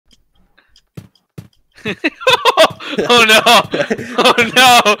Oh no! Oh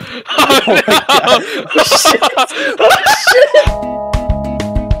no! Oh Oh my God. Oh, shit. Oh,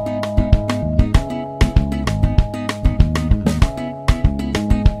 shit.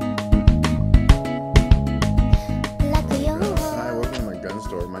 Hi, welcome to my gun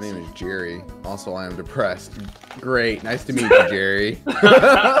store. My name is Jerry. Also, I am depressed. Great. Nice to meet you, Jerry.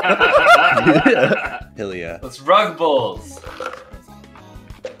 Hell yeah. Let's rug bulls.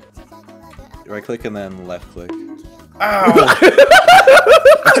 Right click and then left click. Ow!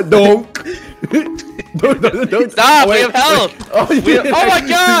 Don't. Don't. Stop! We have health! Oh, Oh my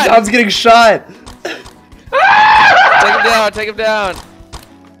god! Dom's getting shot! Take him down, take him down.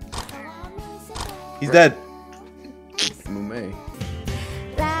 He's dead. Mume.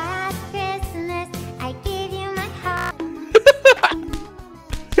 Last Christmas, I gave you my heart.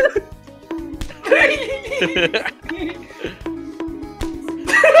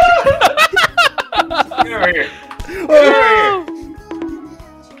 Get over here. Get over here.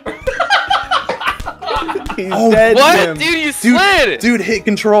 He's Oh, dead, What? Jim. Dude, you slid! Dude, hit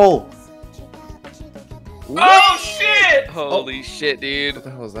control. Oh shit! Holy shit, dude. What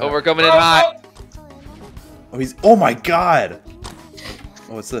the hell is that? Oh, we're coming in hot. Oh, he's. Oh my god.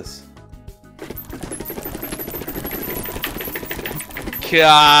 Oh, what's this?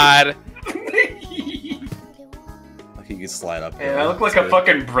 God. Like you can slide up. Man, I look like a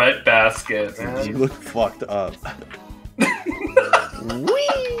fucking bread basket, You man. look fucked up.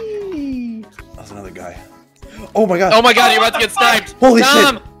 Whee! That's another guy. Oh my god. Oh my god, you're about to get sniped. Holy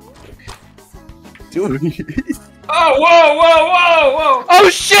Tom! Dude. Oh, whoa, whoa, whoa, Oh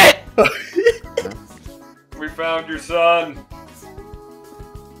shit! whoa! We found your son.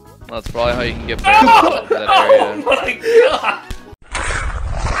 Well, that's probably how you can get back Oh, to that oh area. my god!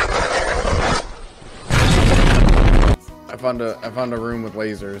 I found a room with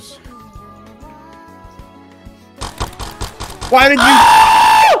lasers. Why did you?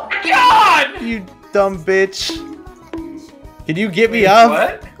 Oh god! You dumb bitch. Can you get me up?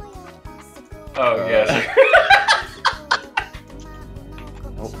 What? Oh, yes.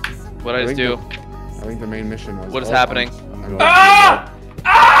 What did I just do? I think the main mission was. What is happening? I'm Ah!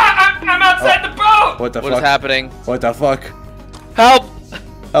 Ah! I'm outside the boat! What the What fuck? is happening? What the fuck? Help!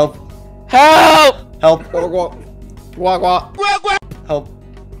 Help. Help! Help. Guak, guak. Help.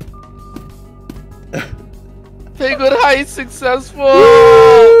 Penguin heist successful!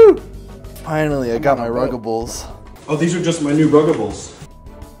 Woo! Finally, I got my ruggables. Oh, these are just my new ruggables.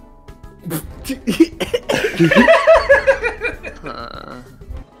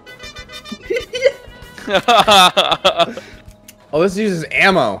 Oh, this uses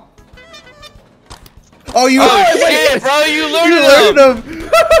ammo. Oh, you. Oh shit, bro, you You learned learned them!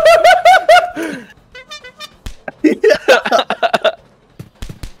 them.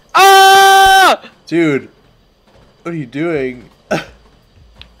 Ah! Dude, what are you doing? I'm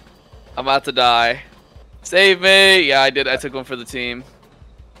about to die. Save me! Yeah, I did. I took one for the team.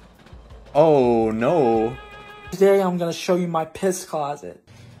 Oh no. Today I'm gonna show you my piss closet.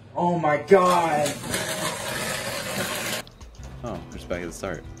 Oh my god. Oh, we're just back at the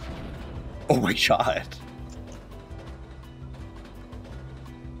start. Oh my god.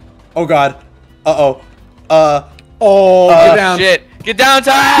 Oh god. Uh-oh. Oh, get down. Shit! Get down,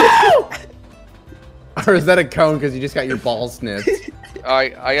 Tom! Or is that a cone because you just got your balls snipped? Oh,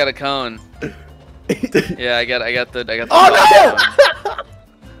 I got a cone. Yeah, I got the. Oh no!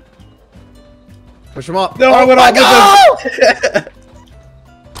 Push him up. No, I went off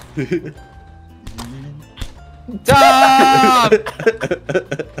with him. Tom!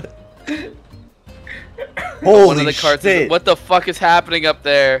 Holy One of the carts. shit. What the fuck is happening up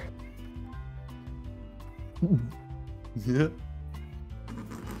there?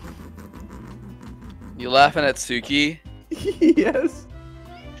 You laughing at Suki? Yes.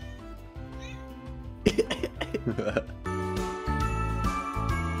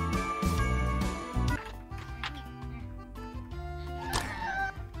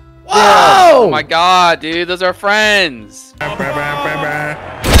 Oh my god, dude, those are friends. I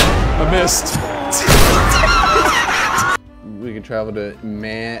missed. We can travel to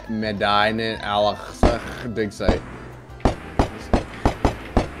Medina Al-Aqsa dig site.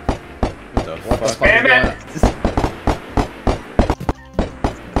 What the What the fuck? fuck is Damn going it. on?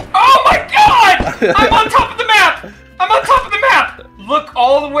 Oh my god! I'm on top of the map! I'm on top of the map! Look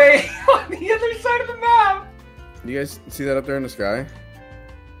all the way on the other side of the map! Do you guys see that up there in the sky?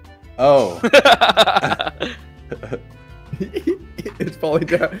 Oh. It's falling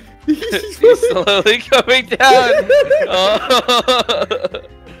down. He's slowly coming down. Oh.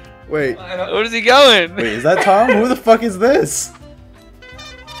 Wait. Where is he going? Wait, is that Tom? Who the fuck is this?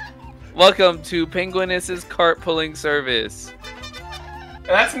 Welcome to Penguinus's cart pulling service.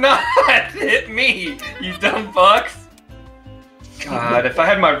 That's not hit me, you dumb fucks. God, if I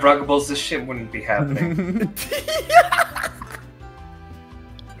had my ruggables, this shit wouldn't be happening.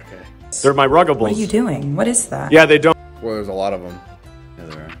 Okay. They're my ruggables. What are you doing? What is that? Yeah, they don't. Well, there's a lot of them. Yeah,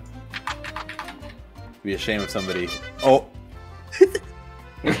 there are. It'd be a shame if somebody. Oh.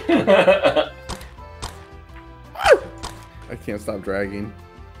 I can't stop dragging.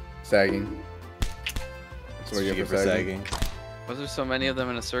 Sagging. That's what I get for sagging. Why is there so many of them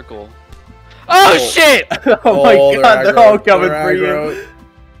in a circle? Oh, shit! Oh my god, they're all coming for you.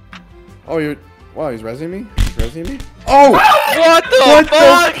 Oh, you're. Wow, he's resing me? He's resing me? Oh! What the What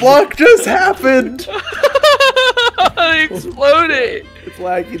the fuck just happened? It exploded! It's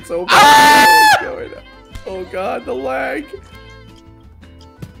lagging so bad. What's going on? Oh god, the lag.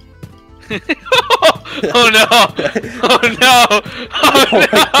 Oh no! Oh no! Oh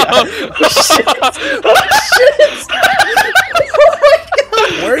no! Oh shit! Oh shit! Oh my god!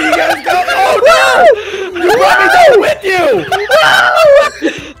 Where are you guys going? Oh no! You brought me down with you!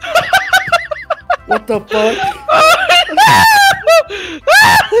 What the fuck?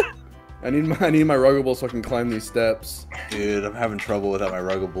 I need my ruggables so I can climb these steps. Dude, I'm having trouble without my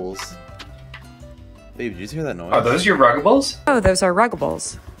ruggables. Babe, did you hear that noise? Are those your ruggables? Oh, those are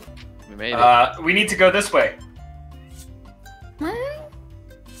ruggables. We made it. We need to go this way.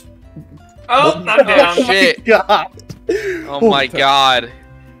 Oh, I'm down. Shit! God! Oh my god!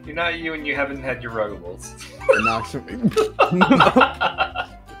 You're not you and you haven't had your ruggables. It knocks me.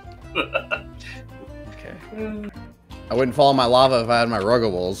 Okay. I wouldn't follow my lava if I had my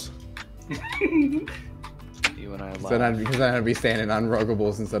ruggables. You and I Because then I'd be standing on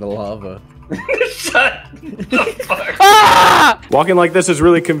ruggables instead of lava. Shut the fuck. Ah! Walking like this is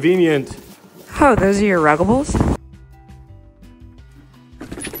really convenient. Oh, those are your ruggables?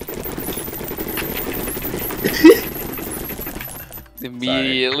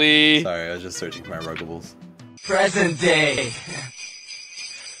 Immediately. Sorry, I was just searching for my ruggables. Present day.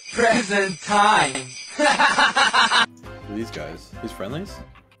 Present time. Who are these guys? These friendlies?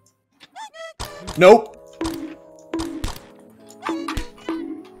 Nope!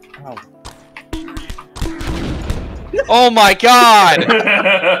 Ow. Oh my god!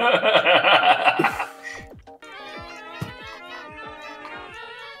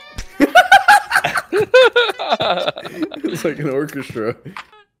 It's like an orchestra.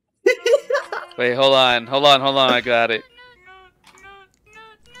 Wait, hold on, I got it.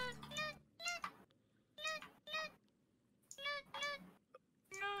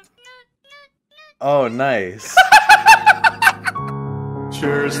 Oh, nice.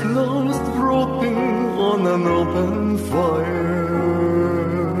 Chairs lost broken on an open fire.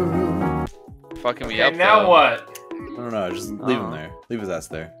 Fucking me Okay, up. now though. what? I don't know, just leave him there. Leave his ass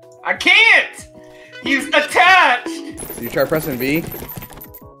there. I can't! He's attached! You try pressing B?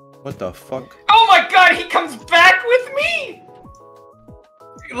 What the fuck? Oh my god, he comes back with me!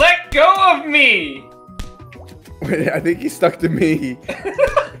 Let go of me! Wait, I think he's stuck to me.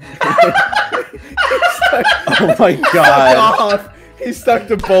 Oh my god. Fuck off! He's stuck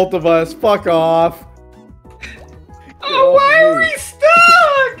to both of us. Fuck off. Oh, why are we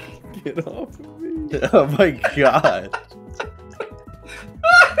stuck? Get off of me. Oh my god.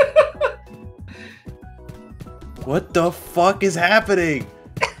 What the fuck is happening?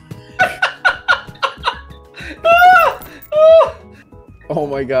 Oh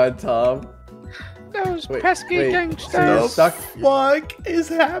my god, Tom. Those Wait, pesky wait, gangsters. so you're stuck? Fuck is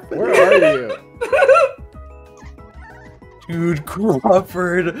happening? Where are you? Dude,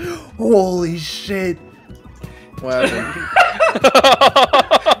 Crawford. Holy shit. What happened?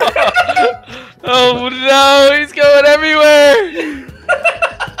 Oh no, he's going everywhere!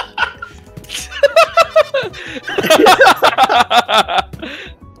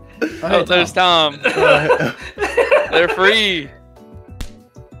 Oh, there's Tom. They're free.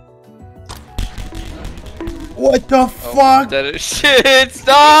 What the fuck? That is shit,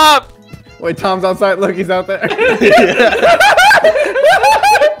 stop! Wait, Tom's outside. Look, he's out there.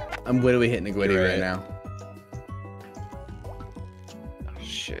 I'm literally hitting a Gwitty right now. Oh,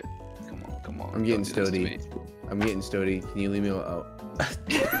 shit. Come on. I'm getting Don't do this to stody. me. I'm getting stody. Can you leave me alone?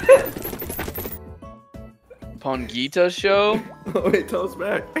 Pongita show? Oh, wait, Tom's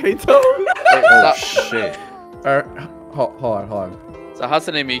back. Hey, Tom. Wait, Oh stop. shit. Alright, hold on. Is that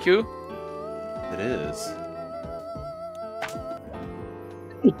Hatsune Miku? It is.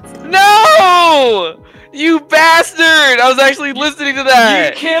 No! You bastard! I was actually listening to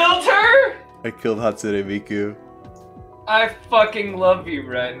that! You killed her? I killed Hatsune Miku. I fucking love you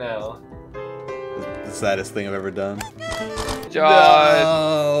right now. The saddest thing I've ever done. John.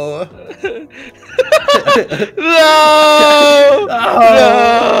 No. No!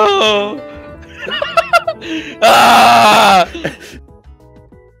 No! Ah!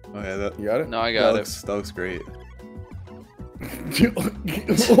 Okay, that, You got it? No, I got it. that looks great.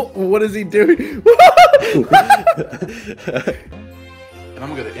 What is he doing? And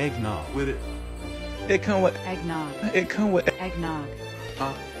I'm gonna eggnog with it. It come with Eggnog. it come with Eggnog.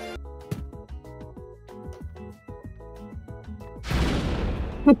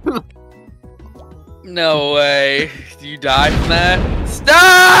 No way. Do you die from that?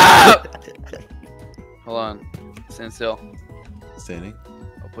 Stop! Hold on. Stand still. standing.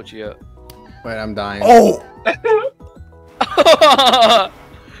 I'll put you up. Wait, I'm dying. Oh!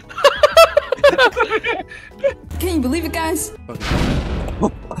 Can you believe it, guys?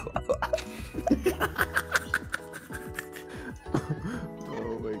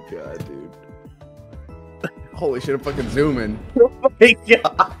 Oh my god, dude. Holy shit, I'm fucking zooming. Oh my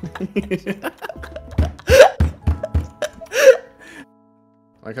god!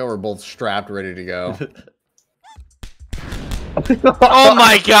 Like how we're both strapped, ready to go. Oh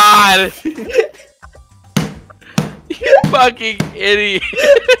my god! You fucking idiot!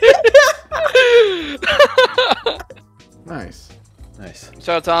 Nice. Nice.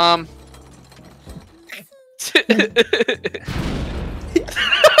 Shout out, Tom.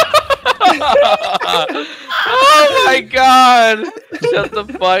 Oh my god! Shut the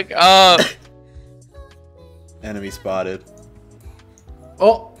fuck up! Enemy spotted.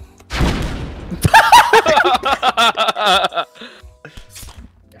 Oh!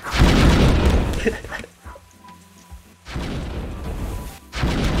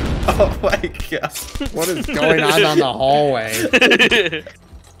 Oh my god. What is going on down the hallway?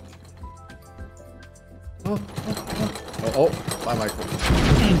 Oh, bye,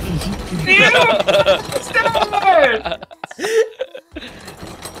 Michael.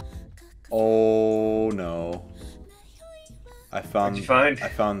 Oh no. I found What'd you find? I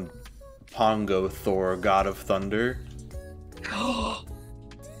found Pongo Thor, God of Thunder.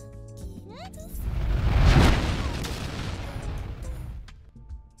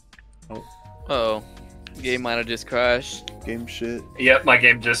 Oh, game might have just crashed. Game shit. Yep, my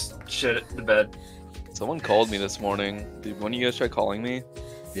game just shit the bed. Someone called me this morning. Did one of you guys try calling me?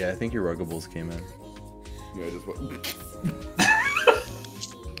 Yeah, I think your Ruggables came in. Yeah, just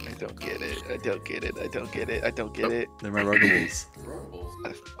I don't get it. I don't get it. I don't get it. I don't get it. They're my Ruggables.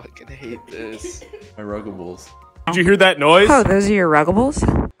 I fucking hate this. My Ruggables. Did you hear that noise? Oh, those are your ruggables?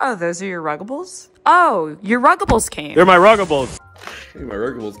 Oh, those are your ruggables? Oh, your ruggables came. They're my ruggables. Hey, my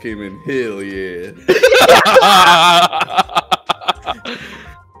Ruggables came in. Hell yeah.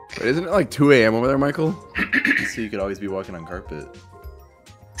 Wait, isn't it like 2 a.m. over there, Michael? So you could always be walking on carpet.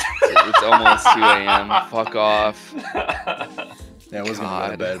 It's almost 2 a.m. Fuck off. Yeah, I was gonna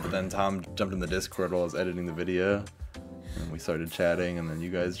go to God. bed, but then Tom jumped in the Discord while I was editing the video. And we started chatting, and then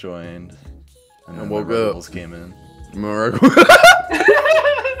you guys joined. And then I my woke up. Ruggables came in. My Ruggables.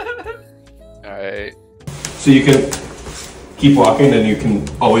 Alright. So you can keep walking and you can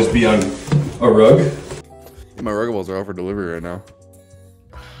always be on a rug. My Ruggables are out for delivery right now.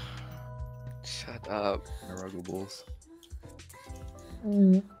 Shut up. My Ruggables.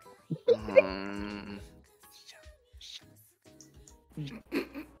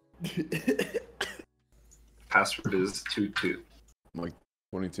 Password is 22. Like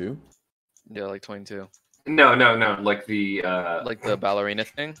 22? Yeah, like 22. No, like the Like the ballerina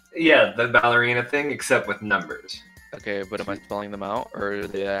thing? yeah, the ballerina thing, except with numbers. Okay, but am I spelling them out or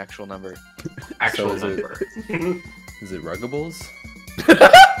the actual number? Actual is it- number. Is it Ruggables?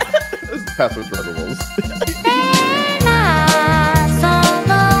 Password's Ruggables.